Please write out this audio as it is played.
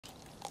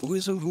Who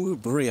is a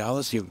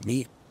Borealis you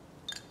meet?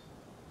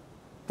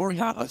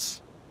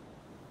 Borealis?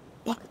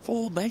 What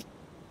for, mate?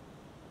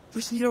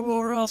 Who's the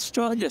Aurora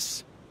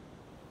Australis?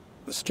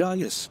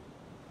 Australis?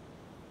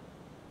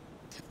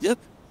 Yep,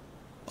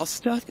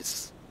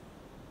 Australis.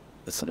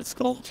 That's what it's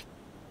called.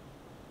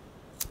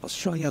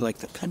 Australia like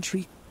the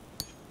country.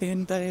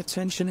 Didn't pay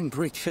attention in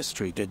Greek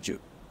history, did you?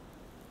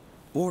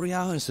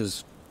 Borealis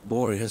is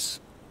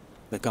Boreas,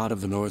 the god of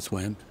the north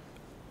wind.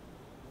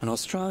 And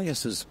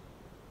Australis is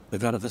the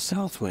god of the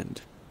south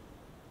wind.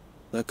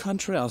 The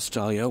country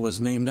Australia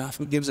was named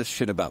after. Who gives a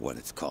shit about what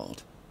it's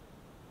called?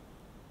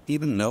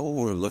 Even know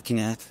what we're looking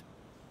at?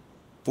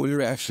 What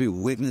we're actually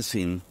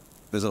witnessing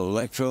is an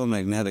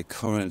electromagnetic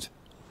current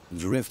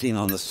drifting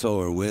on the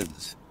solar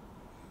winds.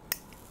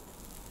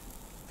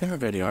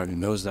 Everybody already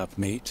knows that,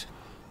 mate.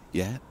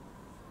 Yeah?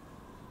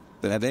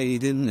 But I bet you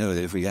didn't know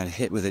that if we got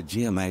hit with a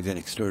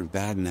geomagnetic storm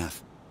bad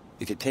enough,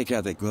 it could take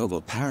out the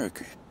global power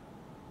grid.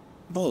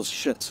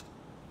 Bullshit.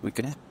 We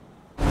could have